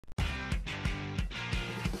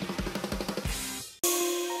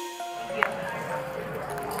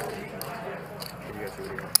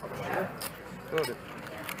showed it.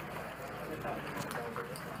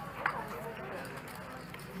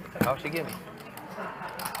 How'd she get me?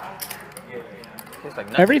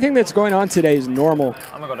 Like everything that's going on today is normal.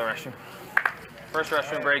 I'm gonna go to the restroom. First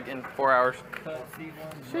restroom break in 4 hours.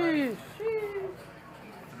 Sheesh.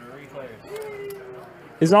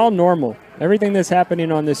 It's all normal. Everything that's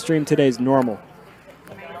happening on this stream today is normal.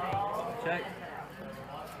 Check.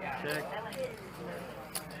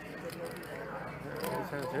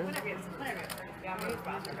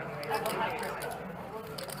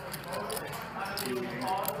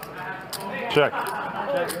 Check.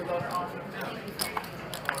 Check.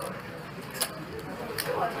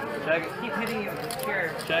 Check. Keep hitting you with the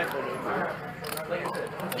chair. Check.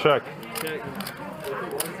 Check. Check.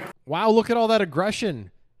 Wow, look at all that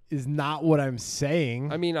aggression. Is not what I'm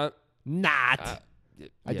saying. I mean, not. Yeah.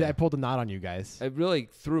 I pulled a knot on you guys. It really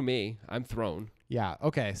threw me. I'm thrown. Yeah.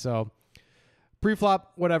 Okay. So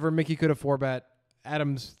pre-flop, whatever. Mickey could have 4-bet.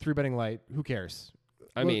 Adam's 3-betting light. Who cares?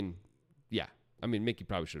 I mean, yeah. I mean, Mickey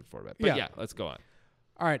probably should have 4-bet. But yeah, let's go on.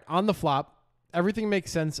 All right. On the flop, everything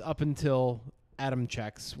makes sense up until Adam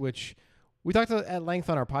checks, which we talked at length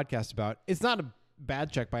on our podcast about. It's not a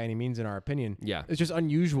bad check by any means, in our opinion. Yeah. It's just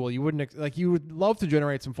unusual. You wouldn't you would love to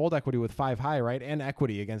generate some fold equity with 5 high, right? And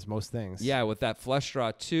equity against most things. Yeah, with that flush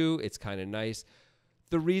draw too, it's kind of nice.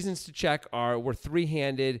 The reasons to check are we're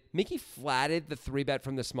 3-handed. Mickey flatted the 3-bet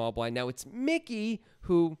from the small blind. Now it's Mickey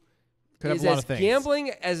who could is have a lot as of things.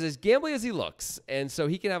 gambling as he looks, and so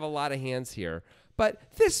he can have a lot of hands here. But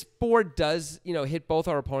this board does, hit both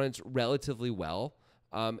our opponents relatively well.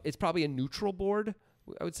 It's probably a neutral board.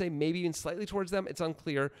 I would say maybe even slightly towards them. It's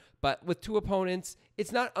unclear. But with 2 opponents,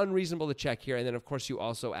 it's not unreasonable to check here. And then, of course, you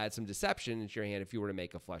also add some deception into your hand if you were to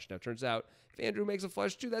make a flush. Now, it turns out if Andrew makes a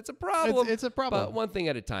flush too, that's a problem. It's a problem. But one thing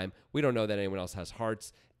at a time. We don't know that anyone else has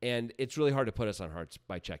hearts. And it's really hard to put us on hearts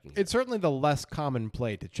by checking. It's certainly the less common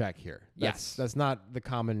play to check here. Yes. That's not the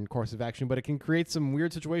common course of action, but it can create some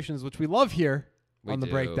weird situations, which we love here on the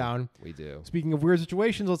breakdown. We do. Speaking of weird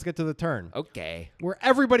situations, let's get to the turn. Okay. Where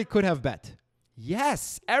everybody could have bet.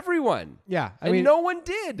 Yes, everyone. Yeah. I mean, no one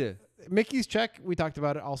did. Mickey's check, we talked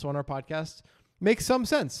about it also on our podcast, makes some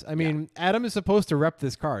sense. I mean, Adam is supposed to rep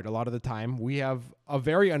this card a lot of the time. We have a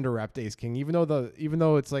very under-repped ace-king. Even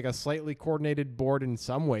though it's like a slightly coordinated board in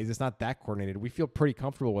some ways, it's not that coordinated. We feel pretty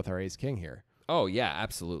comfortable with our ace-king here. Oh, yeah,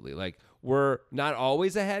 absolutely. Like, we're not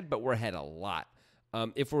always ahead, but we're ahead a lot.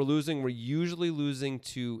 If we're losing, we're usually losing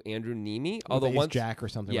to Andrew Neeme. Although ace jack or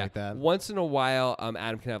something like that. Once in a while,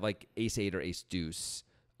 Adam can have like ace 8 or ace deuce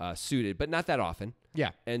suited, but not that often.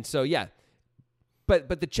 Yeah. And so, yeah.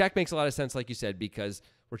 But the check makes a lot of sense, like you said, because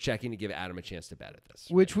we're checking to give Adam a chance to bet at this.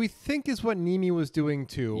 Which we think is what Neeme was doing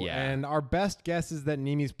too. Yeah. And our best guess is that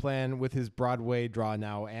Neeme's plan with his Broadway draw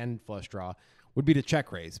now and flush draw would be to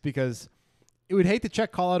check raise, because it would hate to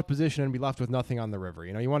check call out a position and be left with nothing on the river.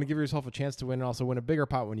 You want to give yourself a chance to win and also win a bigger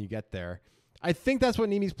pot when you get there. I think that's what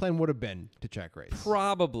Neeme's plan would have been, to check raise.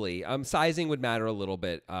 Probably. Sizing would matter a little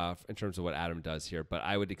bit in terms of what Adam does here, but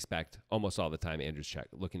I would expect almost all the time Andrew's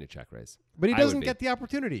looking to check raise. But he doesn't get the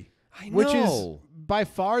opportunity. I know. Which is by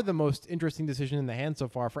far the most interesting decision in the hand so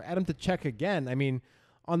far for Adam to check again. I mean,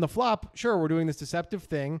 on the flop, sure, we're doing this deceptive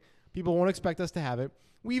thing. People won't expect us to have it.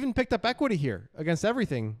 We even picked up equity here against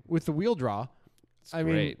everything with the wheel draw. I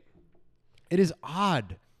mean, it is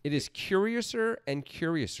odd. It is curiouser and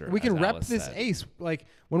curiouser. We can rep this ace. Like,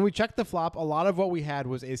 when we checked the flop, a lot of what we had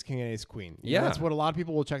was ace king and ace queen. Yeah. That's what a lot of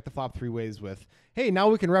people will check the flop 3 ways with. Hey, now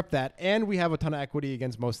we can rep that, and we have a ton of equity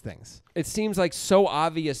against most things. It seems like so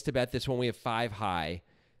obvious to bet this when we have 5 high.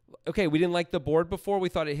 Okay, we didn't like the board before. We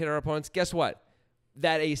thought it hit our opponents. Guess what?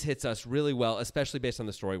 That ace hits us really well, especially based on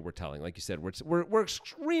the story we're telling. Like you said, we're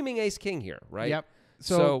screaming ace king here, right? Yep.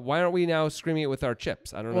 So why aren't we now screaming it with our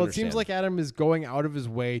chips? I don't know. Well, it seems like Adam is going out of his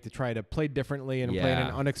way to try to play differently and play in an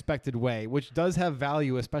unexpected way, which does have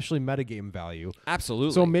value, especially metagame value.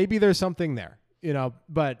 Absolutely. So maybe there's something there,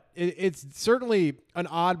 but it's certainly an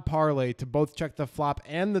odd parlay to both check the flop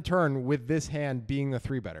and the turn with this hand being the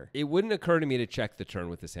 3-better. It wouldn't occur to me to check the turn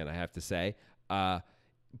with this hand, I have to say.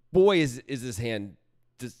 Boy, is this hand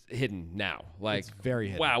just hidden now. Like, it's very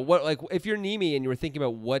hidden. Wow. What, like, if you're Neeme and you were thinking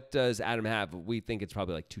about what does Adam have, we think it's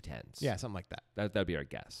probably like 2 10s. Yeah, something like that. That'd be our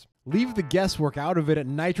guess. Leave the guesswork out of it at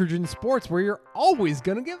Nitrogen Sports, where you're always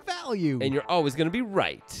going to get value. And you're always going to be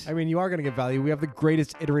right. I mean, you are going to get value. We have the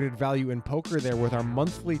greatest iterated value in poker there with our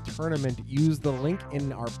monthly tournament. Use the link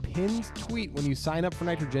in our pinned tweet when you sign up for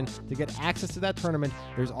Nitrogen to get access to that tournament.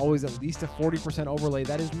 There's always at least a 40% overlay.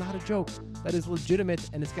 That is not a joke. That is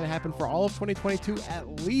legitimate, and it's going to happen for all of 2022 at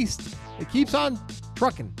least. It keeps on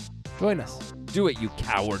trucking. Join us. Do it, you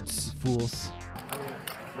cowards. Fools.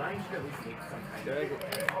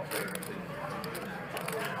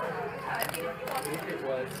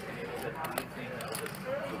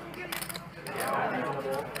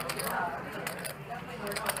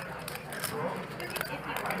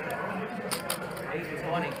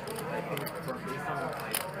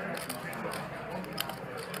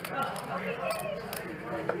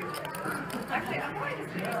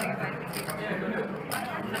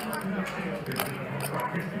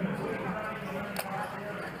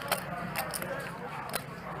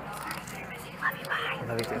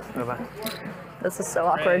 Love you too. Bye-bye. This is so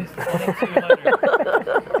awkward.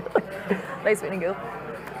 Nice meeting you.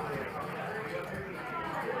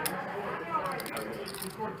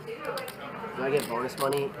 Do I get bonus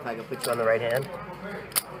money if I can put you on the right hand?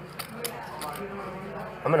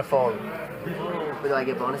 I'm gonna phone. But do I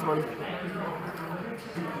get bonus money?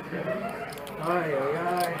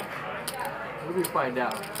 What do we find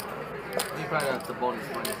out? What do you find out the bonus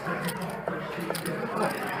money?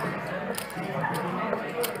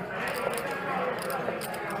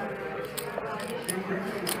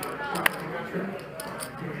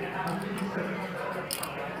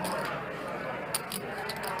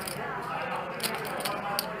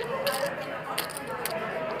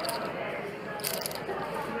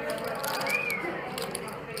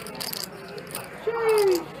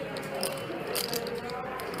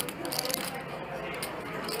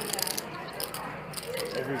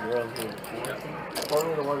 Every girl who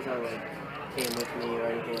only the ones that like came with me or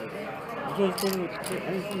anything like that. Both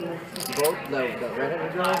the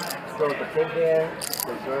redheaded girl, still with the pink hair,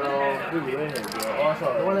 the girl, also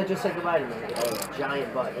the one that just said goodbye to me.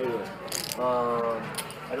 Giant butt. I don't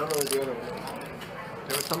know what the other one is.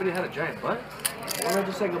 There was somebody that had a giant butt? The one that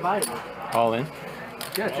just said goodbye to me. All in.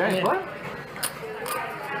 Yeah, giant butt?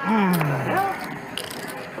 Hell?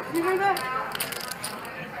 You heard that?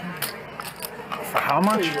 For how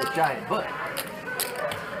much? A giant butt.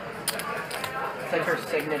 It's like her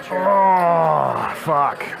signature. Oh,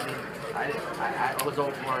 fuck. I was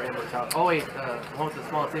over more in house. Oh wait, the one with the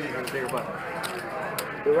small titties and the bigger butt.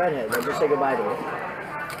 The redhead that just said goodbye to me.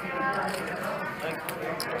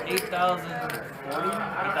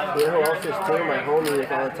 8,040? You know who else is too? My homie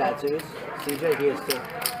with all the tattoos. CJ, he is too.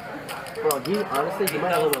 Bro, he honestly, he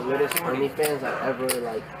might have one of the weirdest OnlyFans I've ever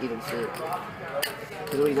like even seen.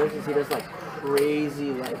 Because what he does is he does like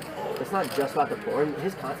crazy, like, it's not just about the porn.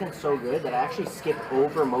 His content's so good that I actually skip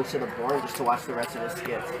over most of the porn just to watch the rest of his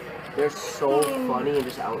skits. They're so funny and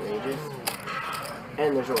just outrageous.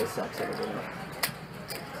 And there's always sex in the video.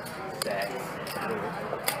 Sex.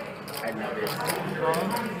 I know this.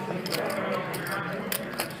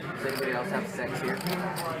 Does anybody else have sex here?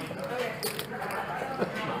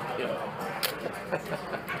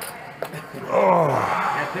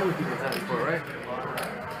 I played with people time before, right?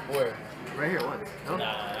 Where? Right here once. No? Nah,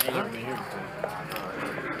 I ain't never been here before.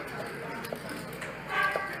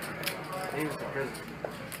 He was in prison.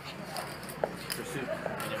 Pursuit. I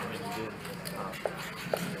never been to jail.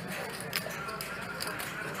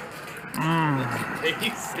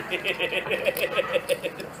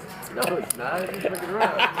 No, it's not. He's looking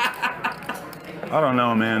around. I don't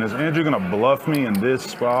know, man. Is Andrew gonna bluff me in this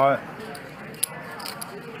spot?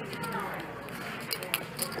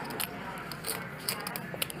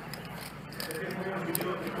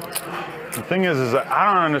 The thing is that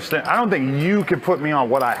I don't understand. I don't think you can put me on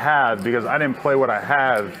what I have because I didn't play what I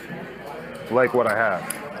have like what I have.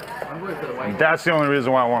 I'm going for the white. That's the only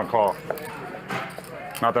reason why I want to call.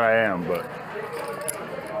 Not that I am, but.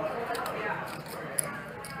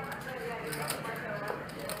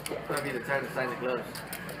 Might be the time to sign the gloves.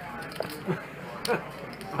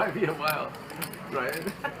 Might be a while, right?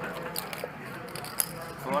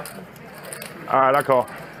 All right, I call.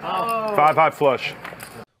 Oh. 5-5 flush.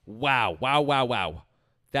 Wow, wow, wow, wow.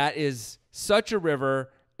 That is such a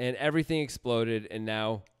river, and everything exploded, and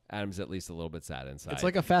now Adam's at least a little bit sad inside. It's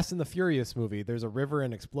like a Fast and the Furious movie. There's a river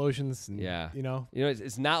and explosions. And, yeah, you know,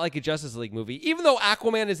 it's not like a Justice League movie. Even though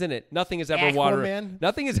Aquaman is in it, nothing is ever water. Aquaman?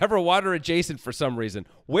 Nothing is ever water adjacent for some reason.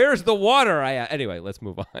 Where's the water? Anyway, let's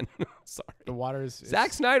move on. Sorry, the water is.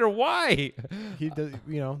 Zack Snyder. Why? He does.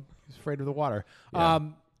 He's afraid of the water. Yeah.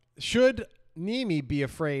 Should Neeme be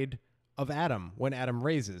afraid of Adam when Adam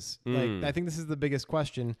raises? Like, I think this is the biggest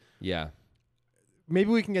question. Yeah.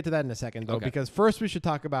 Maybe we can get to that in a second, though, because first we should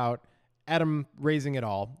talk about Adam raising it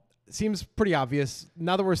all. Seems pretty obvious.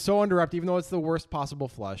 Now that we're so underrepped, even though it's the worst possible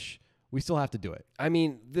flush, we still have to do it. I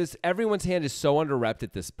mean, everyone's hand is so under-repped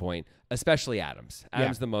at this point, especially Adam's.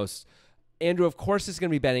 Adam's the most Andrew, of course, is going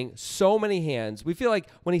to be betting so many hands. We feel like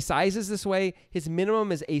when he sizes this way, his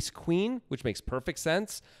minimum is ace-queen, which makes perfect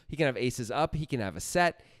sense. He can have aces up. He can have a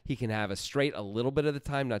set. He can have a straight a little bit of the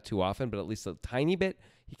time, not too often, but at least a tiny bit.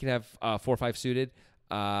 He can have 4-5 suited.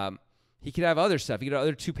 He could have other stuff. He could have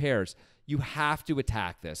other 2 pairs. You have to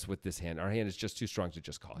attack this with this hand. Our hand is just too strong to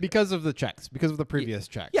just call here. Because of the checks, because of the previous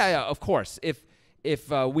checks. Yeah, of course. If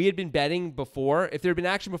we had been betting before, if there had been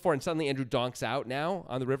action before and suddenly Andrew donks out now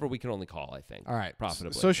on the river, we can only call, I think. All right.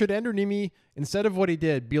 Profitably. So should Andrew Neeme, instead of what he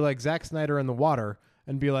did, be like Zack Snyder in the water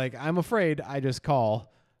and be like, I'm afraid I just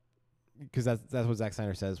call, because that's what Zack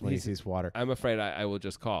Snyder says when he sees water. I'm afraid I will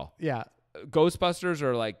just call. Yeah. Ghostbusters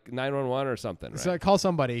or like 911 or something, right? So I call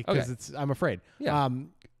somebody because I'm afraid. Yeah.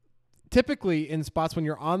 Typically, in spots when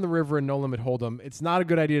you're on the river and no limit hold'em, it's not a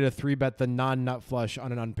good idea to 3-bet the non-nut flush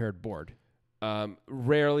on an unpaired board.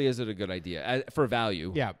 Rarely is it a good idea for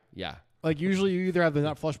value. Yeah. Yeah. Like usually you either have the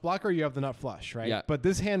nut flush blocker or you have the nut flush, right? Yeah. But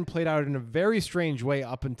this hand played out in a very strange way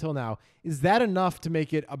up until now. Is that enough to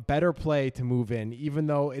make it a better play to move in, even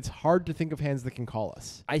though it's hard to think of hands that can call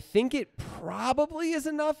us? I think it probably is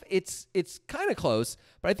enough. It's kind of close,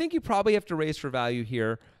 but I think you probably have to raise for value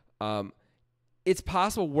here. It's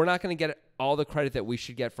possible we're not going to get all the credit that we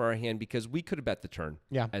should get for our hand because we could have bet the turn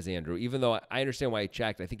as Andrew, even though I understand why he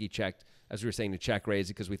checked. I think he checked, as we were saying, to check raise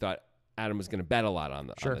because we thought Adam was going to bet a lot on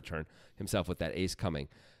the turn himself with that ace coming.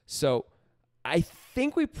 So I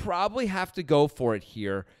think we probably have to go for it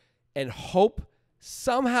here and hope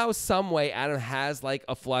somehow, some way Adam has like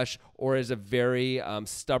a flush or is a very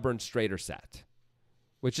stubborn straighter set,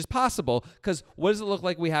 which is possible because what does it look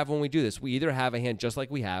like we have when we do this? We either have a hand just like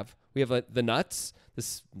we have the nuts,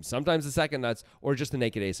 sometimes the second nuts, or just the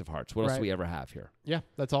naked ace of hearts. What else do we ever have here? Yeah,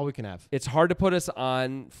 that's all we can have. It's hard to put us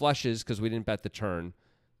on flushes because we didn't bet the turn,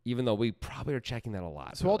 even though we probably are checking that a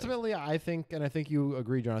lot. So ultimately, I think, and I think you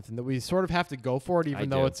agree, Jonathan, that we sort of have to go for it, even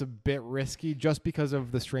though it's a bit risky just because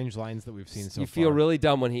of the strange lines that we've seen so far. You feel really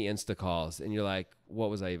dumb when he insta-calls, and you're like, what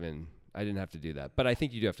was I even... I didn't have to do that. But I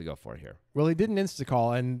think you do have to go for it here. Well, he didn't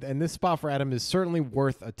insta-call, and this spot for Adam is certainly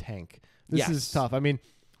worth a tank. This is tough. I mean,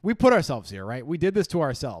 we put ourselves here, right? We did this to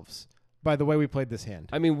ourselves by the way we played this hand.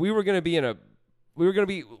 I mean, we were going to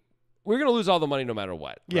lose all the money no matter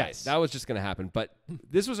what. Right? Yes. That was just going to happen. But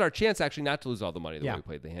this was our chance actually not to lose all the money the way we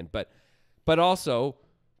played the hand. But also,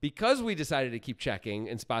 because we decided to keep checking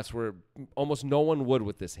in spots where almost no one would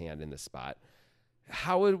with this hand in this spot,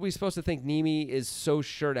 how are we supposed to think Neeme is so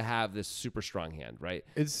sure to have this super strong hand, right?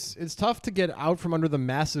 It's tough to get out from under the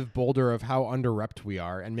massive boulder of how under-repped we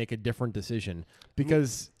are and make a different decision,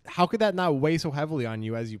 because how could that not weigh so heavily on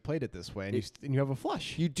you as you played it this way and you have a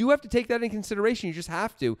flush? You do have to take that in consideration. You just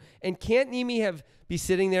have to. And can't Neeme be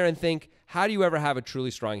sitting there and think, how do you ever have a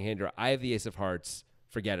truly strong hand? Or I have the ace of hearts.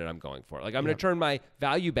 Forget it. I'm going for it. Like I'm going to turn my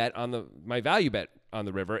value bet on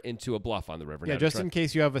the river into a bluff on the river. Yeah, just in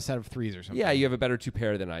case you have a set of threes or something. Yeah, you have a better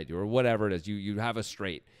 2-pair than I do, or whatever it is. You have a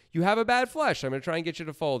straight. You have a bad flush. I'm going to try and get you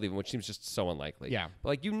to fold even, which seems just so unlikely. Yeah. But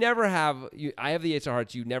like you never have. I have the ace of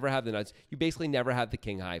hearts. You never have the nuts. You basically never have the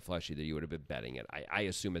king high flush either. You would have been betting it. I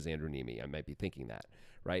assume as Andrew Neeme, I might be thinking that,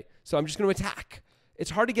 right? So I'm just going to attack. It's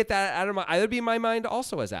hard to get that out of my. Either be in my mind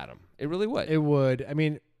also as Adam. It really would. It would. I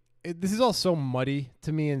mean. This is all so muddy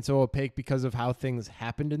to me and so opaque because of how things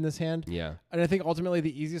happened in this hand. Yeah. And I think ultimately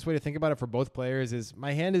the easiest way to think about it for both players is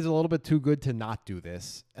my hand is a little bit too good to not do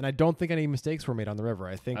this. And I don't think any mistakes were made on the river.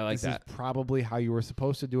 I think this is probably how you were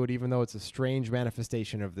supposed to do it, even though it's a strange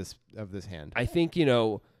manifestation of this hand. I think,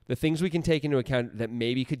 the things we can take into account that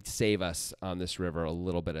maybe could save us on this river a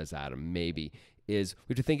little bit as Adam, maybe, is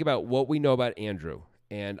we have to think about what we know about Andrew.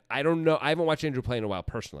 And I don't know. I haven't watched Andrew play in a while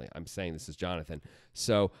personally. I'm saying this is Jonathan.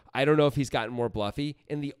 So I don't know if he's gotten more bluffy.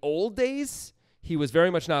 In the old days, he was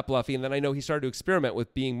very much not bluffy. And then I know he started to experiment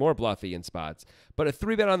with being more bluffy in spots. But a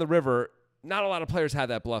 3-bet on the river, not a lot of players have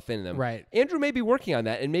that bluff in them. Right. Andrew may be working on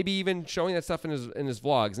that and maybe even showing that stuff in his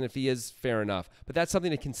vlogs. And if he is, fair enough. But that's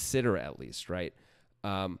something to consider at least, right?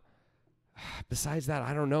 Besides that,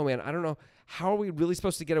 I don't know, man. I don't know. How are we really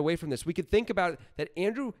supposed to get away from this? We could think about that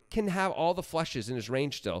Andrew can have all the flushes in his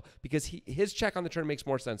range still because his check on the turn makes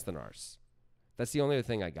more sense than ours. That's the only other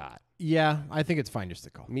thing I got. Yeah, I think it's fine just to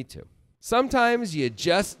call. Me too. Sometimes you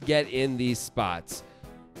just get in these spots.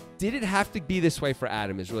 Did it have to be this way for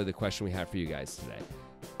Adam is really the question we have for you guys today.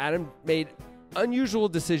 Adam made unusual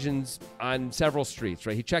decisions on several streets,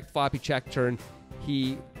 right? He checked flop, he checked turn.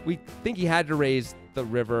 We think he had to raise the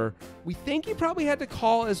river. We think he probably had to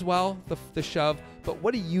call as well, the shove. But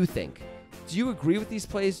what do you think? Do you agree with these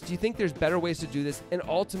plays? Do you think there's better ways to do this? And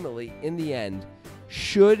ultimately, in the end,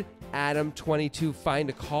 should Adam 22 find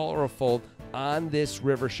a call or a fold? on this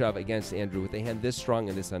river shove against Andrew with a hand this strong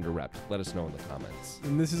and this under rep? Let us know in the comments.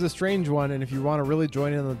 And this is a strange one, and if you want to really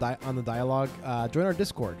join in on the dialogue, join our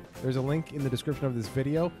Discord. There's a link in the description of this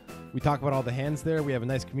video. We talk about all the hands there. We have a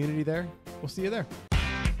nice community there. We'll see you there.